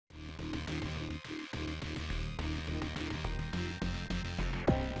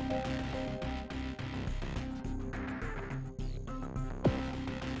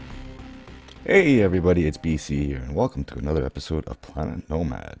Hey everybody, it's BC here, and welcome to another episode of Planet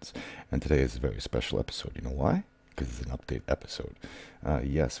Nomads. And today is a very special episode. You know why? Because it's an update episode.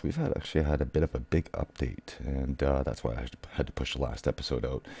 Yes, we've actually had a bit of a big update, and that's why I had to push the last episode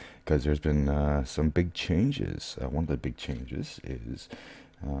out, because there's been some big changes. One of the big changes is,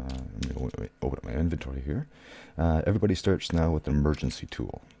 let me open up my inventory here. Everybody starts now with an emergency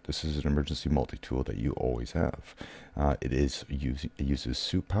tool. This is an emergency multi-tool that you always have. It uses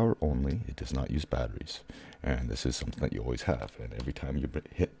suit power only. It does not use batteries, and this is something that you always have. And every time you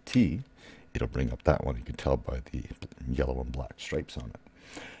hit T, it'll bring up that one. You can tell by the yellow and black stripes on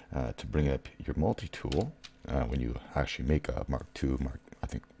it. To bring up your multi-tool, when you actually make a Mark II, I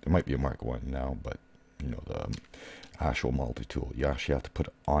think there might be a Mark I now, but you know, the actual multi-tool, you actually have to put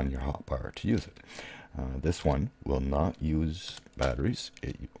it on your hotbar to use it. This one will not use batteries,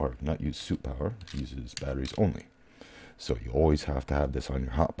 or not use suit power. It uses batteries only. So you always have to have this on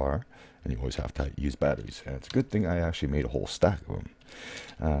your hotbar, and you always have to use batteries. And it's a good thing I actually made a whole stack of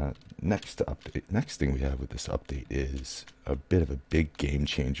them. Next thing we have with this update is a bit of a big game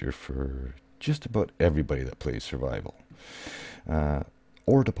changer for just about everybody that plays survival.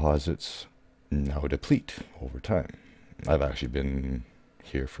 Ore deposits now deplete over time. I've actually been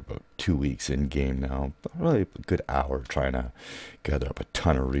here for about 2 weeks in game now, probably a good hour trying to gather up a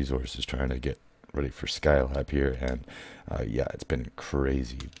ton of resources, trying to get ready for SKYLAB here, and yeah, it's been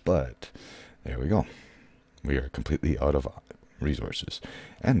crazy, but there we go. We are completely out of resources,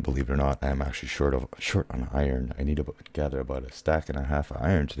 and believe it or not, I'm actually short on iron. I need to gather about a stack and a half of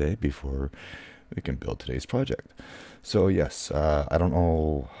iron today before we can build today's project. So yes, I don't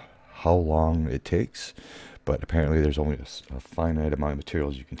know how long it takes, but apparently there's only a finite amount of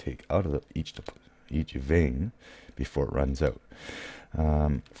materials you can take out of each vein before it runs out.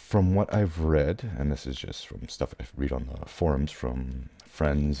 From what I've read, and this is just from stuff I read on the forums from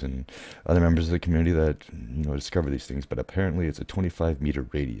friends and other members of the community that discover these things, but apparently it's a 25-meter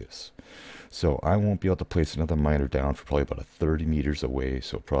radius. So I won't be able to place another miner down for probably about 30 meters away.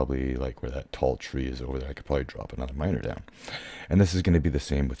 So probably like where that tall tree is over there, I could probably drop another miner down. And this is going to be the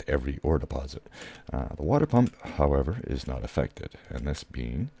same with every ore deposit. The water pump, however, is not affected, and this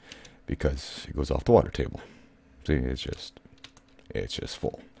being because it goes off the water table. See, it's just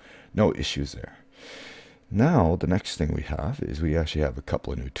full. No issues there. Now, the next thing we have is we actually have a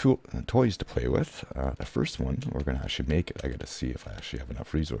couple of new toys to play with. The first one, we're going to actually make it. I got to see if I actually have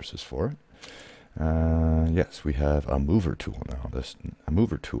enough resources for it. Yes, we have a mover tool now. A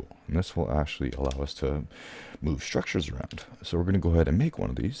mover tool, and this will actually allow us to move structures around. So we're going to go ahead and make one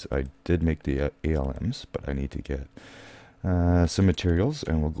of these. I did make the ALMs, but I need to get some materials,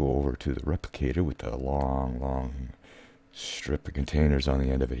 and we'll go over to the replicator with the long strip of containers on the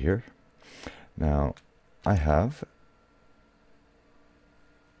end of it here. Now, I have,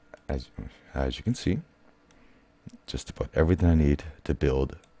 as you can see, just about everything I need to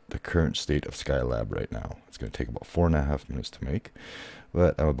build the current state of SKYLAB right now. It's going to take about 4.5 minutes to make,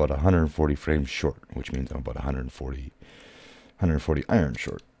 but I'm about 140 frames short, which means I'm about 140 iron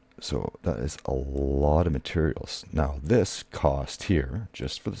short. So that is a lot of materials. Now this cost here,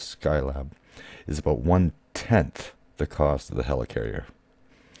 just for the SKYLAB, is about 1/10 the cost of the helicarrier.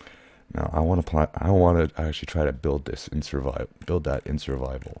 Now I want to actually try to build that in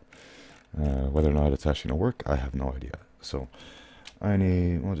survival. Whether or not it's actually gonna work, I have no idea. So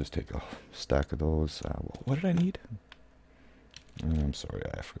we'll just take a stack of those. What did I need? I'm sorry,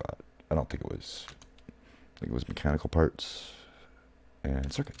 I forgot. I don't think it was. I think it was mechanical parts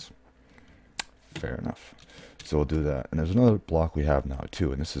and circuits. Fair enough. So we'll do that. And there's another block we have now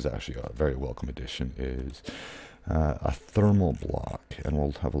too, and this is actually a very welcome addition, is a thermal block, and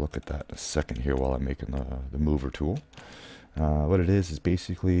we'll have a look at that in a second here while I'm making the mover tool. What it is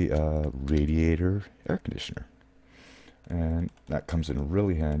basically a radiator air conditioner, and that comes in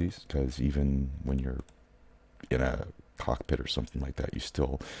really handy because even when you're in a cockpit or something like that, you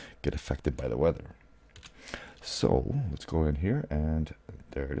still get affected by the weather. So let's go in here, and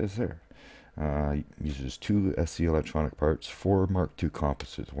there it is there. Uses 2 SC electronic parts, 4 Mark II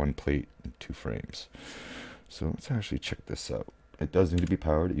composites, 1 plate, and 2 frames. So let's actually check this out. It does need to be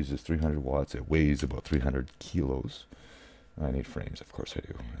powered. It uses 300 watts. It weighs about 300 kilos. I need frames, of course I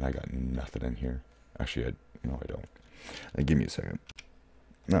do. And I got nothing in here. Actually, no, I don't. Give me a second.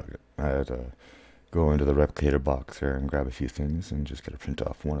 No, good. I had to go into the replicator box there and grab a few things and just got to print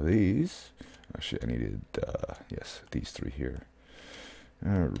off one of these. Actually, I needed, yes, these 3 here.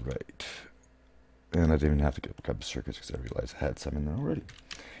 All right. And I didn't even have to grab the circuits because I realized I had some in there already.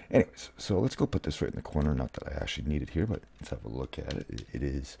 Anyways, so let's go put this right in the corner. Not that I actually need it here, but let's have a look at it. It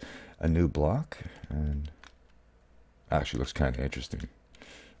is a new block, and actually looks kind of interesting.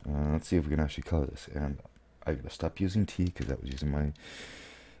 Let's see if we can actually color this. And I gotta stop using T because that was using my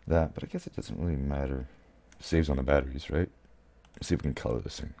but I guess it doesn't really matter. Saves on the batteries, right? Let's see if we can color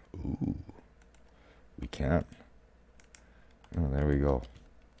this thing. Ooh, we can. Oh, there we go.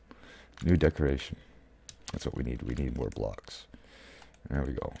 New decoration. That's what we need. We need more blocks. There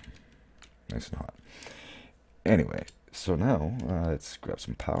we go. Nice and hot. Anyway, so now let's grab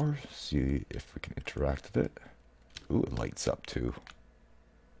some power. See if we can interact with it. Ooh, it lights up too.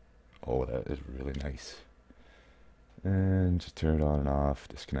 Oh, that is really nice. And just turn it on and off,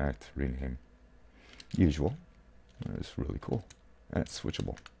 disconnect, rename. Usual. That is really cool. And it's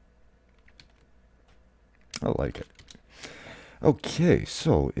switchable. I like it. Okay,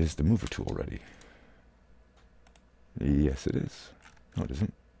 so is the mover tool ready? Yes, it is. No, it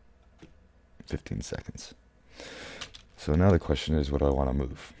isn't. 15 seconds. So now the question is, what do I want to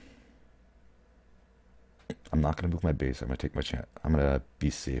move? I'm not going to move my base. I'm going to take my chance. I'm going to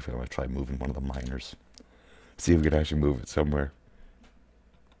be safe. I'm going to try moving one of the miners. See if we can actually move it somewhere.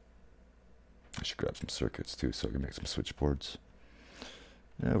 I should grab some circuits too so I can make some switchboards.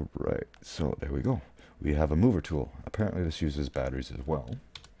 Alright, so there we go. We have a mover tool. Apparently this uses batteries as well.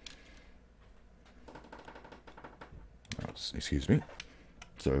 Excuse me.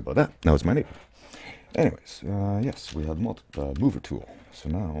 Sorry about that. That was my neighbor. Anyways, yes, we have mover tool. So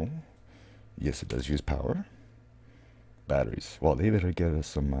now, yes, it does use power. Batteries. Well, they better get us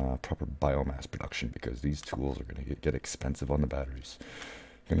some proper biomass production because these tools are going to get expensive on the batteries.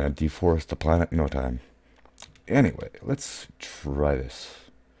 Gonna deforest the planet in no time. Anyway, let's try this.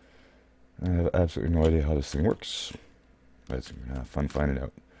 I have absolutely no idea how this thing works. But it's gonna have fun finding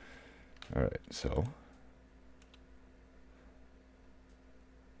out. Alright, so.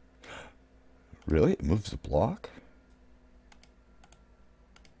 Really? It moves the block?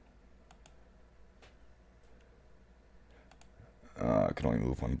 I can only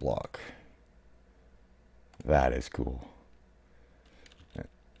move one block. That is cool.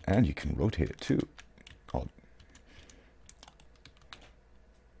 And you can rotate it too. Oh.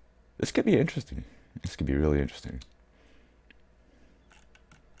 This could be interesting. This could be really interesting.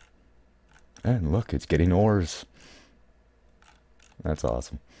 And look, it's getting ores. That's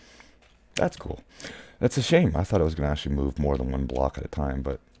awesome. That's cool. That's a shame. I thought it was going to actually move more than one block at a time,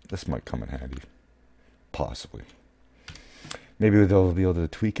 but this might come in handy. Possibly. Maybe they'll be able to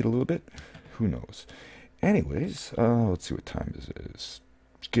tweak it a little bit. Who knows? Anyways, let's see what time this is.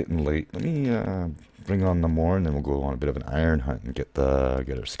 It's getting late. Let me bring on the more, and then we'll go on a bit of an iron hunt and get our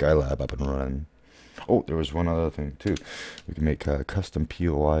SKYLAB up and running. Oh, there was one other thing too. We can make custom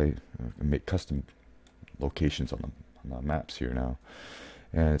POI, make custom locations on the maps here now.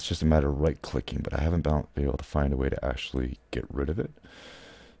 And it's just a matter of right-clicking, but I haven't been able to find a way to actually get rid of it.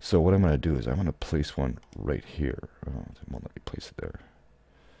 So what I'm going to do is I'm going to place one right here. Oh, it won't let me place it there.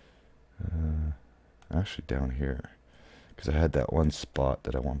 Actually down here. Because I had that one spot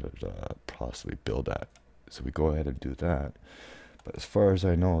that I wanted to possibly build at. So we go ahead and do that. But as far as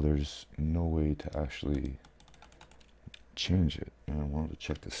I know, there's no way to actually change it. And I wanted to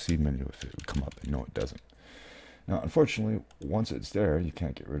check the seed menu if it would come up. And no, it doesn't. Now, unfortunately, once it's there, you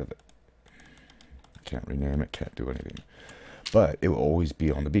can't get rid of it. Can't rename it, can't do anything. But it will always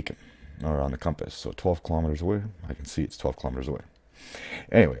be on the beacon, or on the compass. So 12 kilometers away, I can see it's 12 kilometers away.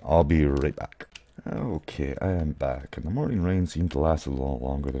 Anyway, I'll be right back. Okay, I am back, and the morning rain seemed to last a little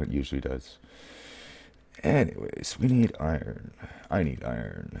longer than it usually does. Anyways, we need iron. I need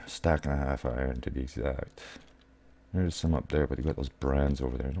iron. Stack and a half iron to be exact. There's some up there, but you got those brands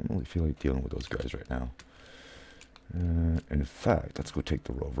over there. I don't really feel like dealing with those guys right now. In fact, let's go take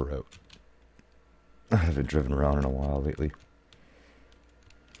the rover out. I haven't driven around in a while lately.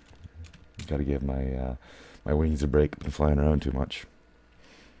 Got to give my my wings a break. Been flying around too much.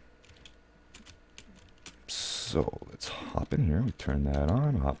 So let's hop in here. We turn that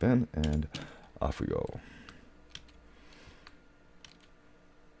on, hop in, and off we go.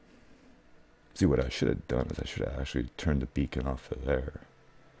 See, what I should have done is I should have actually turned the beacon off of there.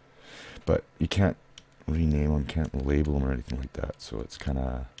 But you can't rename them, can't label them or anything like that. So it's kind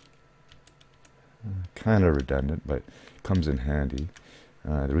of redundant, but comes in handy.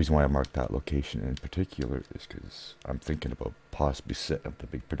 The reason why I marked that location in particular is because I'm thinking about possibly setting up the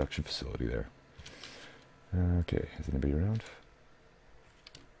big production facility there. Okay, is anybody around?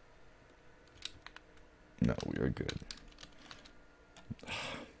 No, we are good.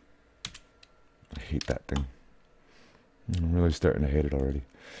 I hate that thing. I'm really starting to hate it already.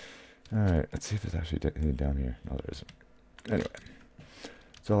 Alright, let's see if there's actually anything down here. No, there isn't. Anyway,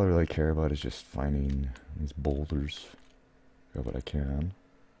 that's all I really care about is just finding these boulders. Grab what I can.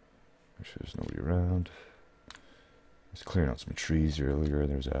 Make sure there's nobody around. was clearing out some trees earlier.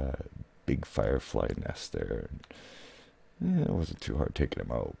 There's a big firefly nest there. Yeah, it wasn't too hard taking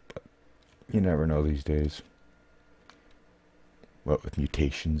them out, but you never know these days. What with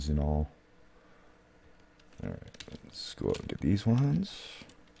mutations and all. Alright, let's go out and get these ones.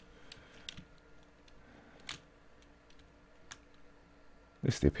 At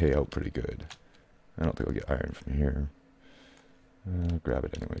least they pay out pretty good. I don't think I'll get iron from here. Grab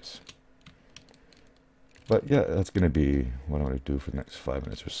it anyways. But yeah, that's going to be what I'm going to do for the next 5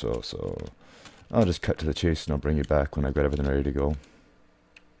 minutes or so. So I'll just cut to the chase and I'll bring you back when I've got everything ready to go.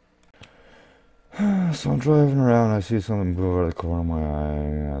 So I'm driving around, I see something move out of the corner of my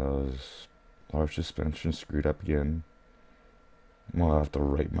eye. Yeah, those large suspension screwed up again. We'll have to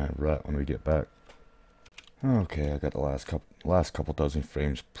right my rut when we get back. Okay, I got the last couple dozen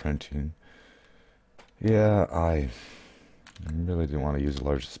frames printing. Yeah, I really didn't want to use a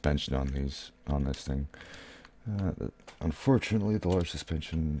large suspension on this thing. Unfortunately, the large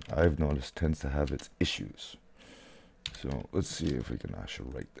suspension, I've noticed, tends to have its issues. So let's see if we can actually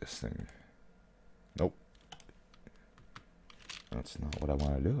write this thing. Nope. That's not what I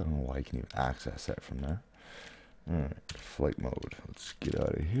want to do. I don't know why you can even access that from there. Alright, flight mode. Let's get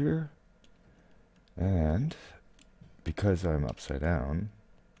out of here. And because I'm upside down,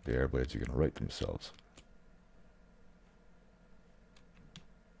 the air blades are going to right themselves.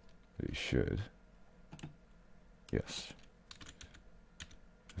 They should. Yes.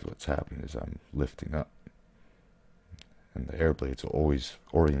 So what's happening is I'm lifting up. And the air blades will always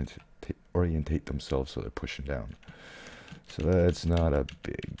orientate themselves so they're pushing down. So that's not a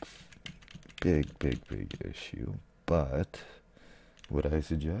big issue. But what I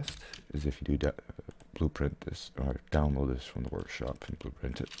suggest is if you do blueprint this or download this from the workshop and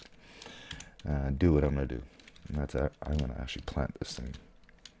blueprint it, do what I'm going to do. And that's I'm going to actually plant this thing.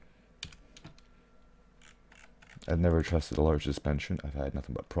 I've never trusted a large suspension. I've had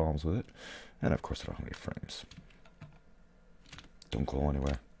nothing but problems with it. And of course I don't have any frames. Don't go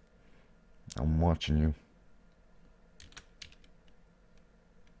anywhere. I'm watching you.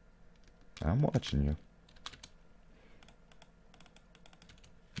 I'm watching you.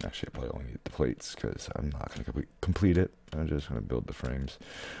 Actually, I probably only need the plates because I'm not going to complete it. I'm just going to build the frames.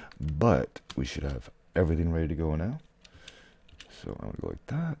 But we should have everything ready to go now. So I'm going to go like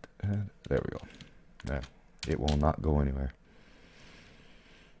that. And there we go. Now, it will not go anywhere.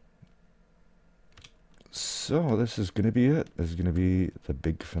 So this is going to be it. This is going to be the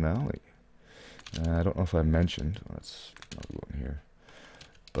big finale. I don't know if I mentioned. Let's not go in here.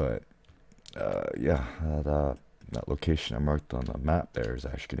 But yeah, that location I marked on the map there is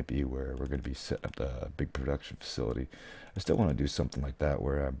actually going to be where we're going to be setting up the big production facility. I still want to do something like that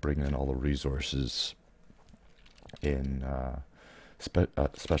where I bring in all the resources in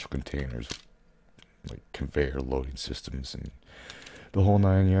special containers, like conveyor loading systems and the whole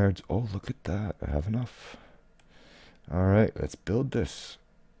 9 yards. Oh, look at that. I have enough. Alright, let's build this.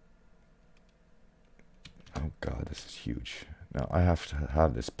 Oh god, this is huge. Now I have to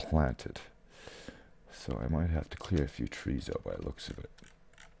have this planted. So I might have to clear a few trees out by the looks of it.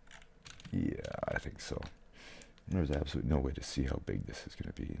 Yeah, I think so. There's absolutely no way to see how big this is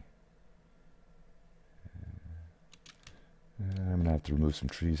going to be. I'm going to have to remove some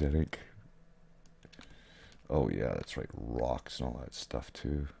trees, I think. Oh yeah, that's right, rocks and all that stuff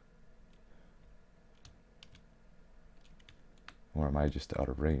too. Or am I just out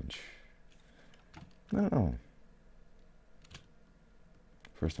of range? I don't know.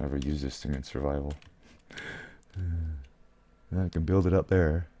 First time I ever used this thing in survival. I can build it up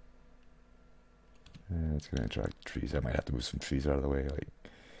there. And it's going to attract trees. I might have to move some trees out of the way, like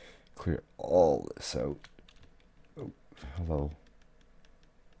clear all this out. Oh, hello.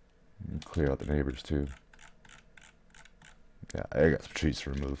 And clear out the neighbors too. Yeah, I got some trees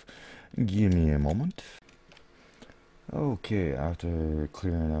to remove. Give me a moment. Okay, after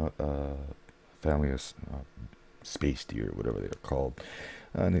clearing out a family of space deer, whatever they are called,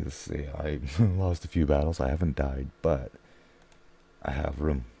 needless to say, I lost a few battles. I haven't died, but I have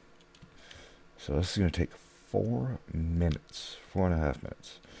room. So this is going to take 4 minutes, 4.5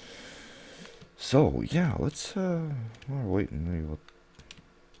 minutes. So yeah, let's while we're waiting, maybe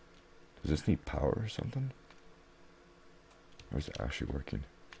does this need power or something? Or is it actually working?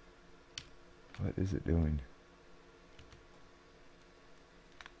 What is it doing?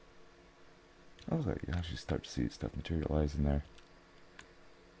 Oh, look, you actually start to see stuff materialize in there.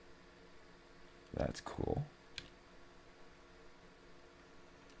 That's cool.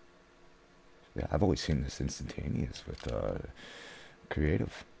 Yeah, I've always seen this instantaneous with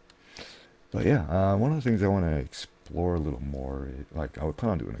creative. But yeah, one of the things I want to explore a little more, like I would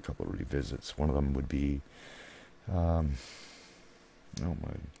plan on doing a couple of revisits. One of them would be Um, oh,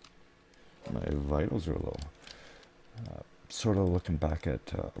 my vitals are low. Sort of looking back at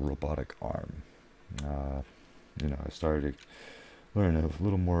a robotic arm. Uh, I started to learn a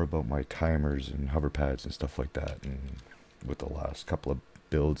little more about my timers and hover pads and stuff like that, and with the last couple of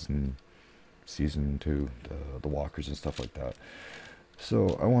builds in season 2, the walkers and stuff like that.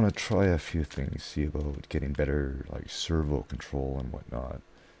 So I want to try a few things, see about getting better like servo control and whatnot,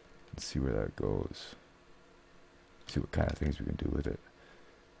 and see where that goes. See what kind of things we can do with it.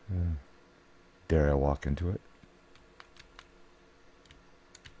 Dare I walk into it?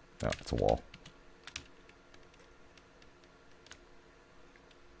 No, it's a wall.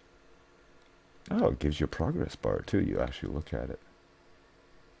 Oh, it gives you a progress bar too. You actually look at it.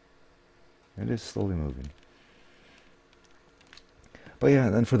 It is slowly moving. But yeah,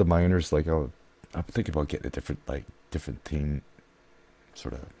 and then for the miners, like I'm thinking about getting a different theme,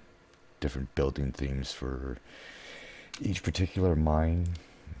 sort of different building themes for each particular mine,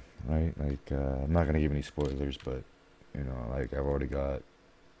 right? Like I'm not gonna give any spoilers, but like I've already got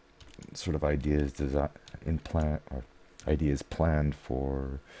sort of ideas ideas planned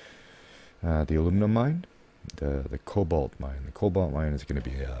for the aluminum mine, the cobalt mine. The cobalt mine is going to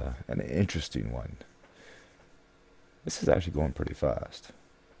be an interesting one. This is actually going pretty fast.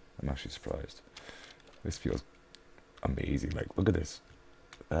 I'm actually surprised. This feels amazing. Like, look at this.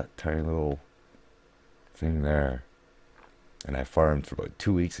 That tiny little thing there. And I farmed for about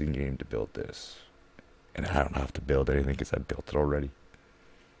 2 weeks in game to build this. And I don't have to build anything because I built it already.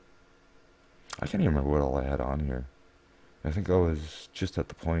 I can't even remember what all I had on here. I think I was just at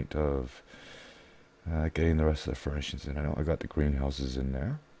the point of getting the rest of the furnishings in. I know I got the greenhouses in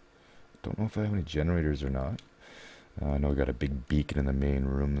there. Don't know if I have any generators or not. I know I got a big beacon in the main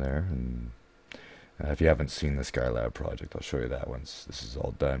room there. And if you haven't seen the SKYLAB project, I'll show you that once this is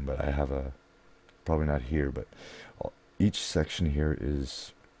all done. But I have probably not here, but each section here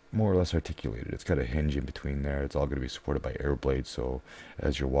is more or less articulated. It's got a hinge in between there. It's all going to be supported by air blades, so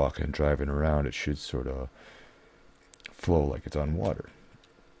as you're walking and driving around, it should sort of flow like it's on water.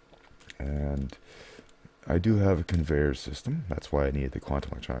 And I do have a conveyor system. That's why I needed the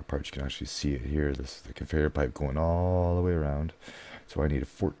quantum electronic parts. You can actually see it here. This is the conveyor pipe going all the way around. So I need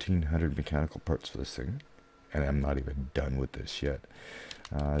 1,400 mechanical parts for this thing. And I'm not even done with this yet.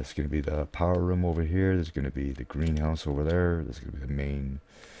 There's going to be the power room over here. There's going to be the greenhouse over there. There's going to be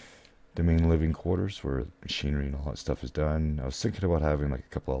the main living quarters where machinery and all that stuff is done. I was thinking about having like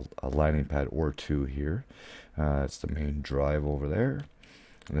a couple of a landing pad or two here. It's the main drive over there.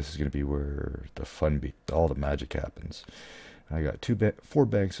 And this is going to be where the all the magic happens. I got 4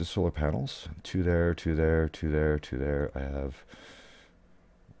 banks of solar panels. 2 there, 2 there, 2 there, 2 there.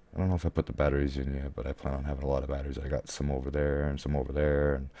 I don't know if I put the batteries in yet, but I plan on having a lot of batteries. I got some over there, and some over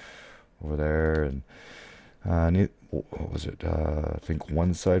there, and over there, and what was it? I think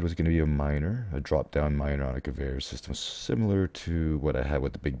one side was going to be a miner, a drop-down miner on a conveyor system, similar to what I had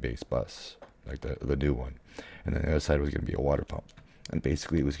with the big base bus, like the new one. And then the other side was going to be a water pump. And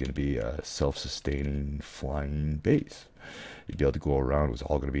basically it was going to be a self-sustaining flying base. You'd be able to go around. It was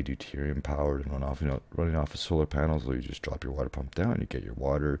all going to be deuterium powered and running off of solar panels. So you just drop your water pump down, you get your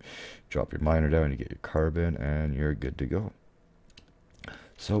water, drop your miner down, you get your carbon, and you're good to go.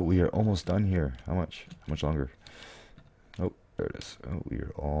 So we are almost done here. How much longer? Oh, there it is. Oh, we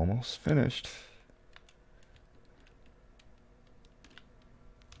are almost finished.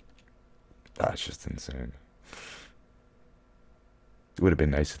 That's just insane. It would have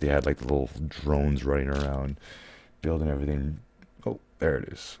been nice if they had like the little drones running around, building everything. Oh, there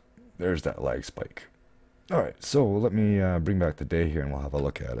it is. There's that lag spike. Alright, so let me bring back the day here and we'll have a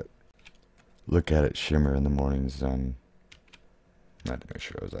look at it. Look at it shimmer in the morning sun. I had to make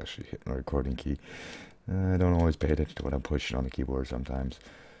sure I was actually hitting the recording key. I don't always pay attention to what I'm pushing on the keyboard sometimes.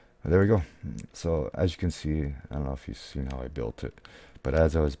 But there we go. So as you can see, I don't know if you've seen how I built it, but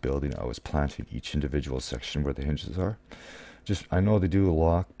as I was building, I was planting each individual section where the hinges are. I know they do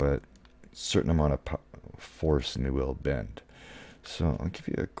lock, but a certain amount of force and they will bend. So I'll give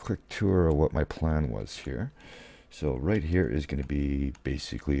you a quick tour of what my plan was here. So right here is going to be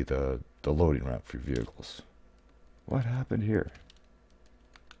basically the loading ramp for your vehicles. What happened here?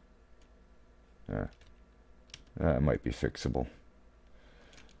 That might be fixable.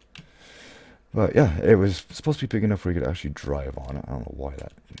 But yeah, it was supposed to be big enough where you could actually drive on it. I don't know why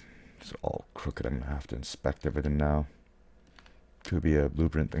it's all crooked. I'm going to have to inspect everything now. Could be a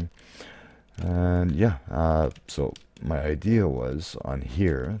blueprint thing. And yeah, so my idea was on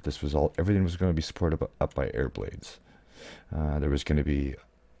here, everything was going to be supported up by air blades. There was going to be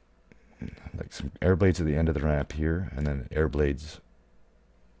like some air blades at the end of the ramp here, and then air blades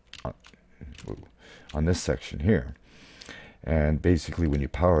on this section here. And basically when you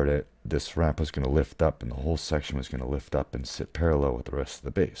powered it, this ramp was going to lift up, and the whole section was going to lift up and sit parallel with the rest of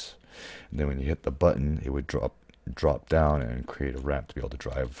the base. And then when you hit the button, it would drop down and create a ramp to be able to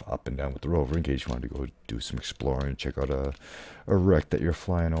drive up and down with the rover in case you wanted to go do some exploring, check out a wreck that you're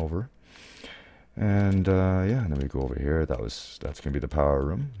flying over. And yeah, and then we go over here. That's gonna be the power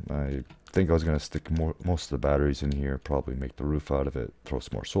room. I think I was gonna stick most of the batteries in here, probably make the roof out of it, throw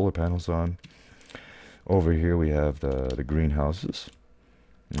some more solar panels on. Over here we have the greenhouses.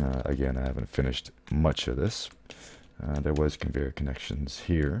 Again, I haven't finished much of this. There was conveyor connections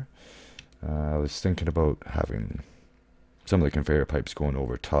here. I was thinking about having some of the conveyor pipes going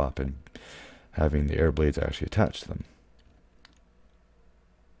over top and having the air blades actually attached to them.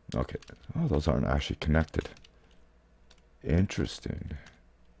 Okay. Oh, those aren't actually connected. Interesting.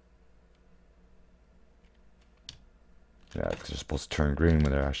 Yeah, because they're supposed to turn green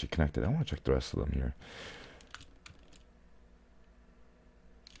when they're actually connected. I want to check the rest of them here.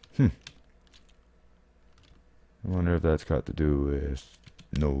 I wonder if that's got to do with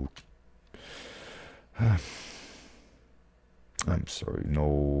no... I'm sorry,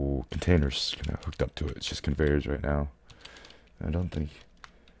 no containers hooked up to it. It's just conveyors right now. I don't think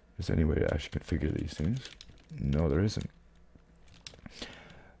there's any way to actually configure these things. No, there isn't.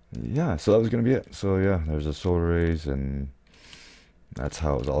 Yeah, so that was going to be it. So yeah, there's the solar arrays, and that's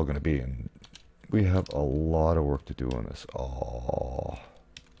how it's all going to be. And we have a lot of work to do on this. Oh,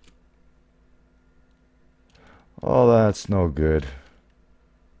 that's no good.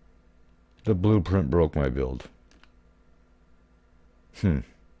 The blueprint broke my build.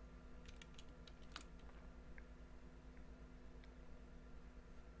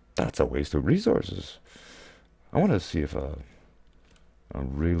 That's a waste of resources. I want to see if a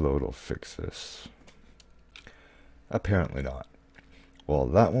reload will fix this. Apparently not. Well,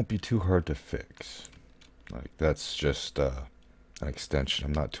 that won't be too hard to fix. Like, that's just an extension.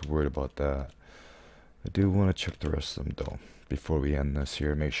 I'm not too worried about that. I do want to check the rest of them though before we end this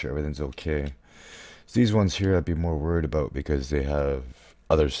here, make sure everything's okay. So these ones here I'd be more worried about because they have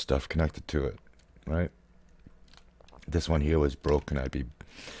other stuff connected to it, right? This one here was broken. I'd be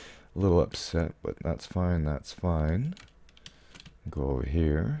a little upset, but that's fine, that's fine. Go over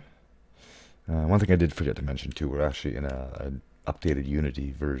here. One thing I did forget to mention too, we're actually in an updated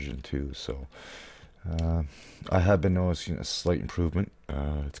Unity version too, so I have been noticing a slight improvement.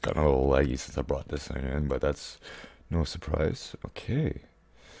 It's gotten a little laggy since I brought this thing in, but that's no surprise. Okay.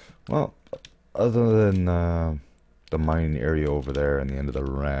 Well, other than the mining area over there and the end of the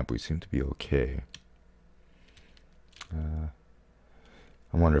ramp, we seem to be okay.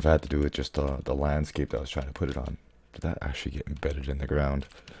 I wonder if I had to do with just the landscape that I was trying to put it on. Did that actually get embedded in the ground?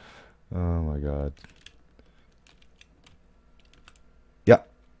 Oh my god. Yeah,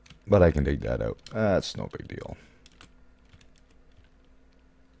 but I can dig that out. That's no big deal.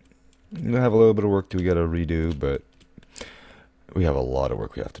 We have a little bit of work we gotta redo, but we have a lot of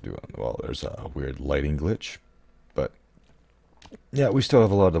work we have to do. Well, there's a weird lighting glitch, but yeah, we still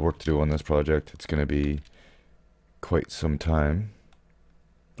have a lot of work to do on this project. It's gonna be quite some time.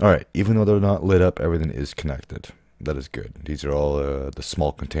 Alright, even though they're not lit up, everything is connected. That is good. These are all the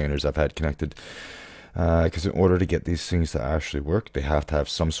small containers I've had connected. Because in order to get these things to actually work, they have to have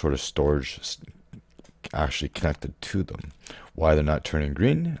some sort of storage actually connected to them. Why they're not turning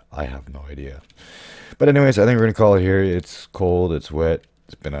green, I have no idea. But anyways, I think we're going to call it here. It's cold, it's wet.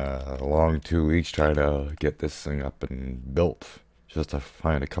 It's been a long 2 weeks trying to get this thing up and built. Just to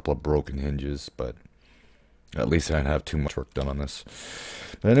find a couple of broken hinges, but at least I didn't have too much work done on this.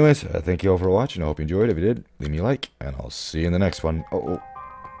 But anyways, thank you all for watching. I hope you enjoyed. If you did, leave me a like, and I'll see you in the next one.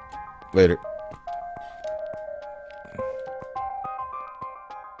 Later.